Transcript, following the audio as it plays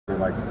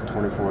Like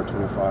 24,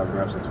 25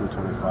 reps at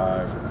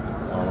 225.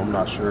 I'm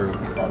not sure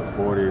about the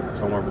 40,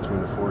 somewhere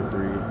between the 4.3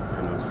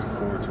 and the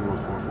 4.2 or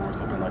 4.4,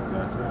 something like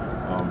that.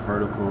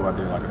 Vertical, I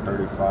did like a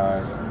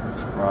 35.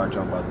 Broad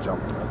jump, I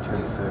jumped a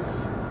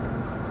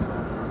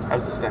 10.6.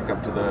 How's the stack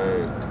up to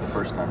the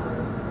first time?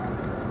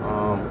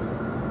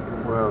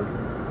 Well,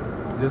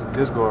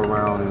 this go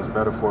around, it was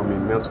better for me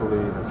mentally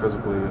and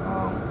physically.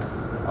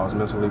 I was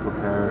mentally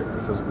prepared,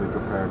 physically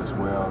prepared as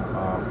well.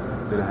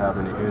 Didn't have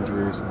any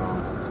injuries.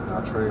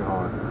 I trained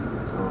hard,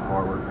 so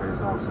hard work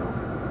pays off. So,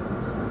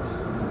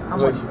 how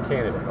much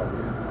can it help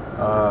you?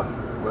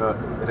 Well,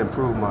 it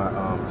improved my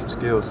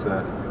skill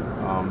set.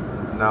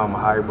 Now I'm a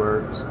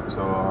hybrid,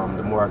 so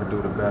the more I can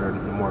do, the better, the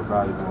more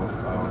valuable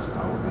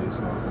I will be.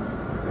 So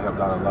it helped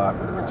out a lot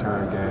with the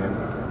return game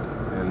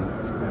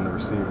and the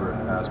receiver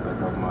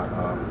aspect of my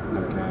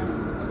new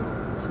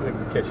game. So they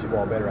can catch the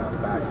ball better out the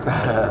back.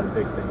 That's one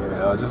big thing.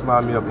 Yeah, just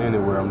line me up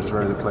anywhere. I'm just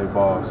ready to play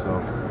ball.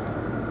 So.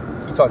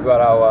 You talked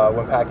about how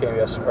when Pat came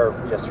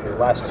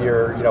last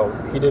year,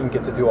 he didn't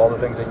get to do all the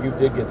things that you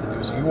did get to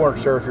do. So you weren't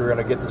sure if you were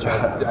going to get the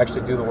chance to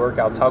actually do the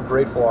workouts. How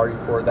grateful are you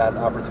for that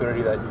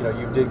opportunity that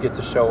you did get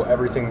to show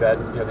everything that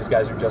these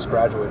guys who just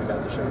graduated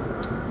got to show?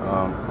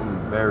 I'm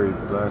very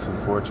blessed and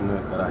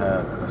fortunate that I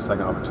had a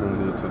second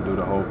opportunity to do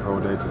the whole pro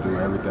day, to do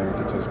everything,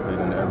 participate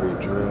in every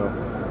drill.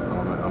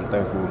 I'm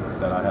thankful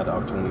that I had the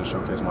opportunity to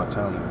showcase my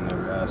talent in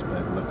every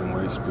aspect, lifting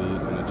weight, speed,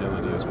 and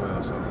agility as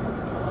well. So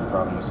I'm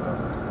proud of myself.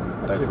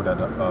 Thankful that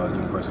the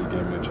university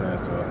gave me a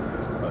chance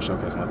to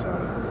showcase my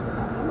talent.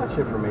 How much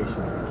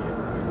information do you get?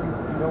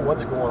 You know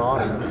what's going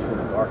on, and you're just in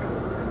the dark.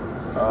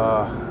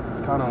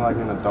 Kind of like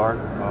in the dark,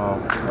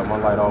 but my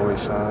light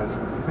always shines.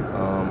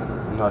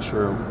 I'm not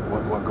sure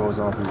what goes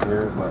on from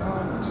here, but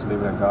just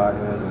leave it in God's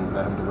hands and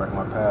let Him direct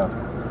my path.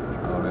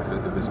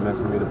 If it's meant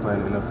for me to play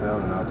in the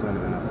NFL, then I'll play in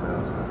the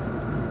NFL. So.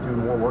 Do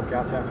more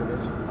workouts after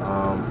this?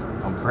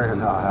 I'm praying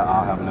that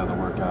I'll have another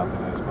workout after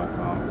this, but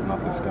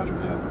nothing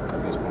scheduled yet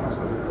at this point.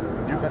 So.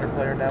 You're a better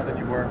player now than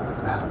you were?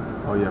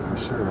 Oh yeah, for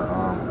sure.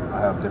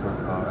 I have different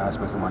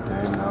aspects of my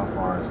game now as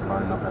far as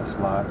lining up that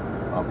slot,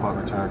 punt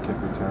return, kick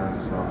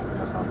return. So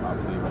yes, I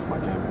believe as my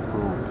game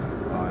improved,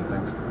 and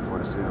thanks for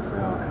the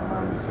CFL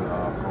allowing me to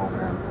go over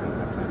there and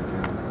play the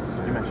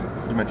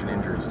game. You mentioned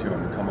injuries too. I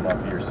mean, coming off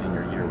of your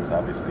senior year was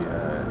obviously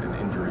an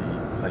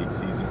injury-plagued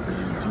season for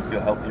you. Do you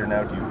feel healthier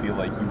now? Do you feel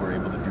like you were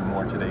able to do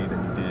more today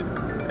than you did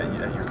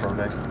at your pro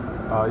day?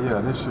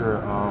 Yeah, this year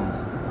I'm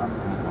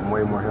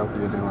way more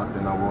healthier than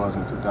I was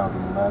in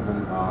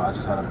 2011. I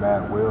just had a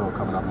bad wheel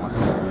coming off my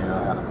senior year.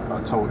 I had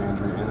a toe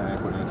injury and an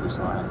ankle injury,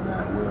 so I had a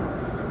bad wheel.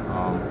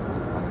 I'm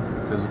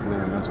physically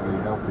and mentally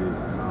healthy.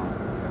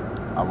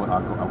 I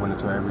went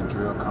into every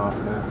drill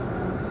confident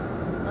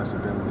and best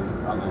ability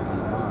I laid on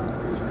the line.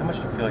 How much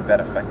do you feel like that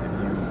affected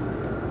you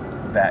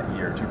that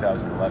year,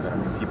 2011? I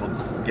mean, people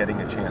getting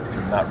a chance to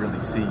not really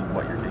see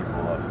what you're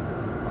capable of.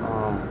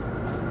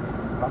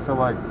 I feel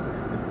like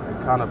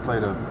it kind of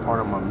played a part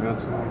of my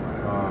mental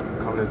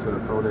coming into the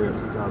pro day of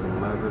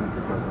 2011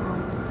 because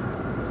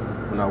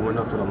when I went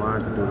up to the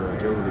line to do the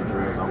agility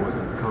drills, I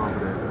wasn't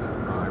confident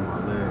in my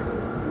leg,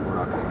 what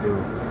I could do.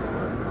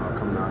 But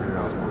coming out here,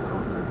 I was more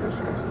confident this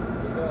year. So.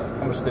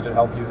 How much did it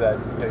help you that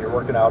you're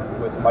working out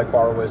with Mike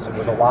Barowitz and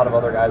with a lot of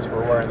other guys who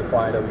were wearing the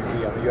Flying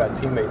WP? I mean, you had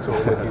teammates who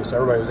were with you, so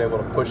everybody was able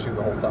to push you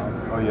the whole time.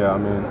 Oh yeah, I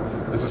mean,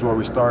 this is where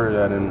we started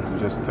at, and we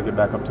just took it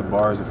back up to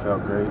bars. It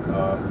felt great.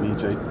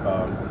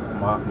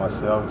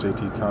 Myself,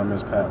 JT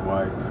Thomas, Pat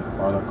White,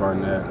 Arthur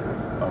Garnett,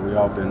 we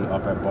all been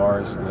up at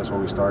bars. And that's where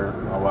we started.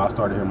 I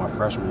started here my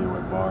freshman year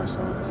with bars, so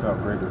it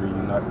felt great to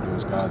reunite with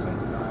those guys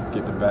and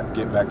get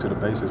back to the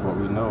basics, what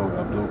we know,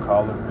 blue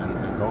collar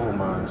and gold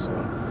mine. So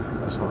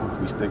that's why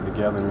we stick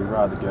together and we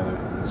ride together.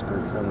 It's a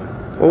great feeling.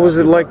 What was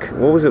it like?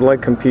 What was it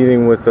like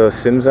competing with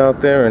Sims out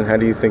there, and how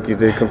do you think you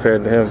did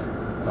compared to him?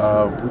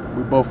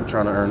 We both were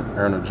trying to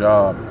earn a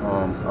job.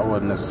 I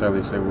wouldn't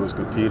necessarily say we was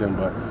competing,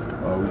 but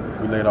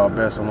we laid our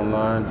best on the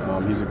line.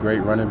 He's a great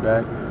running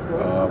back.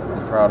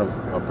 I'm proud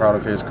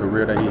of his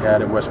career that he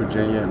had at West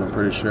Virginia, and I'm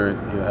pretty sure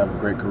he'll have a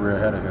great career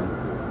ahead of him.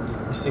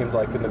 You seemed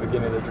like in the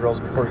beginning of the drills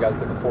before you guys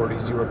did the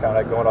 40s, you were kind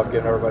of going up,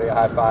 giving everybody a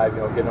high five,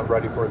 getting them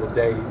ready for the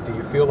day. Do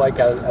you feel like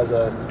as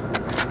a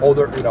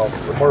older,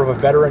 more of a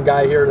veteran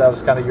guy here, that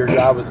was kind of your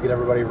job, was to get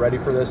everybody ready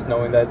for this,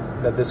 knowing that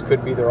this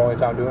could be their only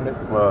time doing it?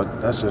 Well,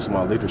 that's just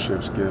my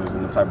leadership skills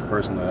and the type of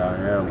person that I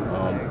am.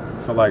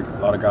 I feel like a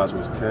lot of guys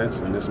was tense,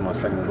 and this is my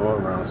second go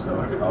around, so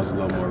I was a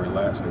little more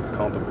relaxed and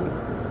comfortable.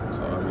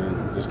 So I mean,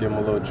 just give them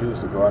a little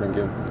juice to go out and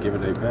give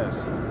it their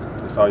best.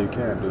 That's all you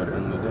can do at the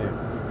end of the day.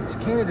 Is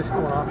Canada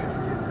still an option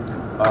for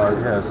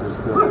you? Yes, it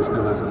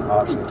still is an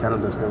option.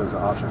 Canada still is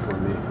an option for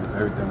me if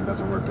everything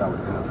doesn't work out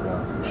with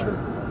NFL, for sure.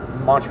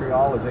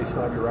 Montreal, is they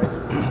still have your rights?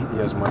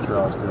 Yes,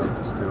 Montreal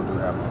still do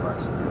have my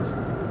rights. Yes.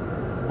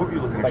 What were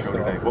you looking to show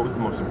today? What was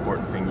the most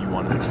important thing you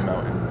wanted to come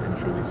out and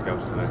show these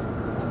scouts today?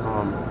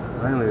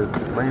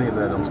 Mainly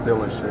that I'm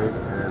still in shape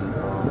and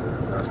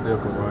that I still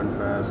can run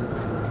fast.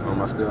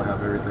 I still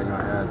have everything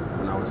I had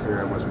when I was here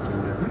at West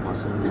Virginia, my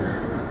senior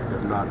year,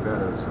 if not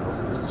better. So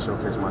just to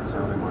showcase my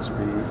talent, my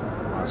speed,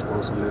 my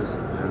explosiveness,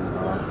 and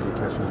me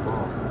catching the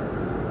ball.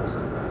 That's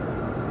it.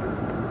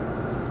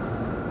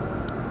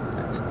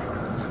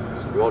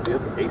 Do you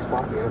have a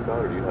spot in the NFL,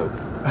 or do you have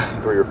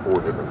 3 or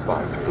 4 different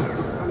spots?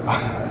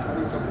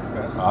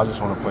 I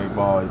just want to play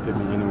ball. You put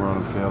me anywhere on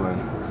the field, and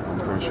I'm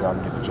pretty sure I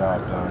can get the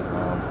job done.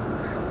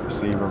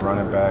 Receiver,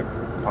 running back,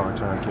 punt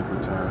return, kick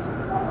return,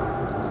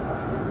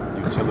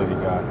 utility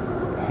guy.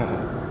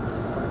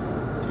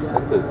 Do you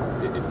sense that I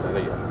know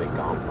you haven't been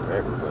gone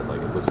forever, but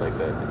like it looks like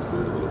that it's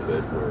moved a little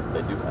bit where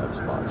they do have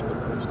spots for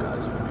those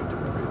guys who do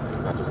different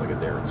things, not just like a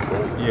Darren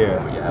Sproles. Yeah.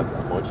 But you have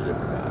a bunch of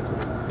different guys.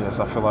 Yes,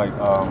 I feel like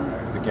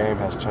the game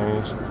has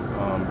changed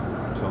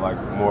to like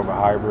more of a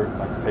hybrid,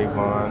 like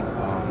Tavon,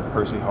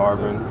 Percy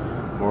Harvin,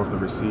 more of the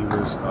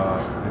receivers,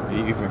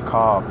 and even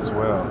Cobb as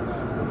well.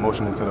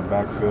 Motion into the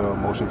backfield,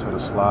 motion to the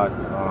slot.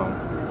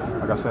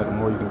 Like I said, the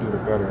more you can do, the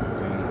better.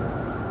 And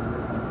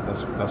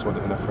that's what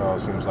the NFL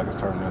seems like it's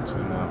turning into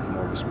now,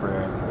 more of a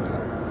spread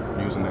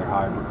and using their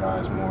hybrid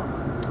guys more.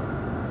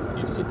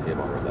 You've seen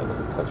Tavon run that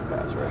little touch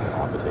pass, right? That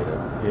hot potato.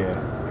 Yeah.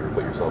 You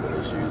put yourself in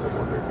his shoes, I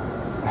wonder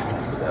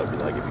what that would be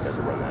like if you got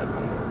to run that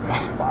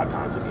 5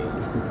 times a game.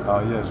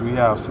 Yes, we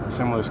have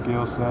similar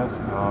skill sets,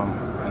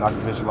 and I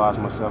can visualize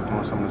myself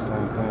doing some of the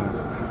same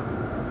things.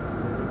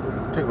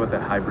 Talk about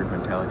that hybrid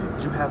mentality.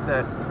 Did you have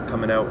that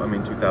coming out? I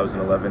mean,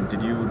 2011.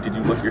 Did you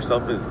look at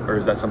yourself, or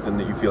is that something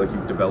that you feel like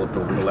you've developed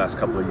over the last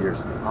couple of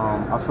years?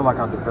 I feel like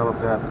I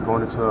developed that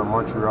going into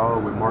Montreal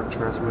with Mark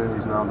Trestman.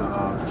 He's now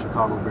the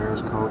Chicago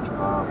Bears coach.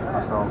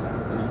 I felt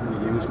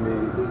he used me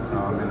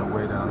in a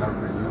way that I've never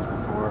been used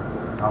before.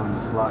 Out in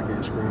the slot,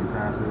 getting screen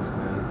passes,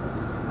 and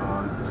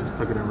just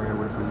took it and ran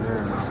with it from there.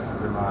 And I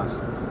realized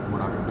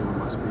what I could do with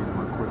my speed and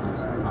my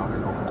quickness out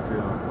in open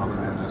field, other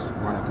than just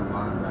running through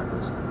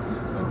linebackers.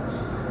 So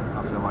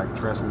I feel like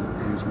Trestman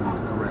used me the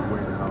correct way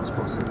that I was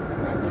supposed to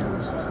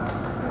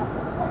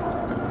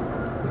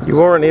use. You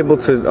weren't able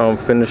to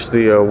finish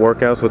the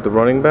workouts with the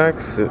running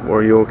backs.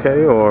 Were you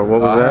okay, or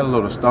what was that? I had a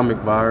little stomach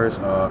virus,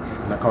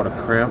 and I caught a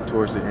cramp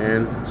towards the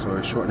end, so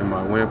it shortened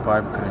my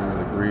windpipe. I couldn't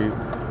really breathe.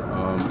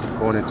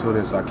 Going into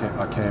this, I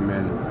came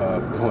in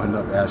going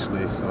up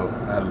actually, so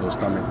I had a little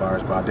stomach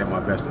virus, but I did my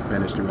best to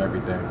finish through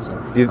everything. So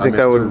do you think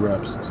that would 2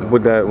 reps? So.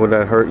 Would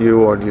that hurt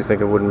you, or do you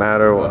think it wouldn't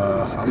matter?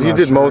 Because you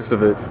did sure. most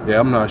of it. Yeah,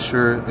 I'm not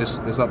sure.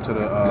 It's up to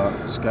the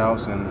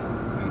scouts and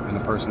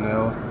the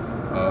personnel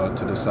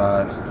to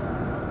decide.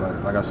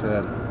 But like I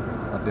said,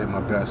 I did my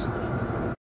best.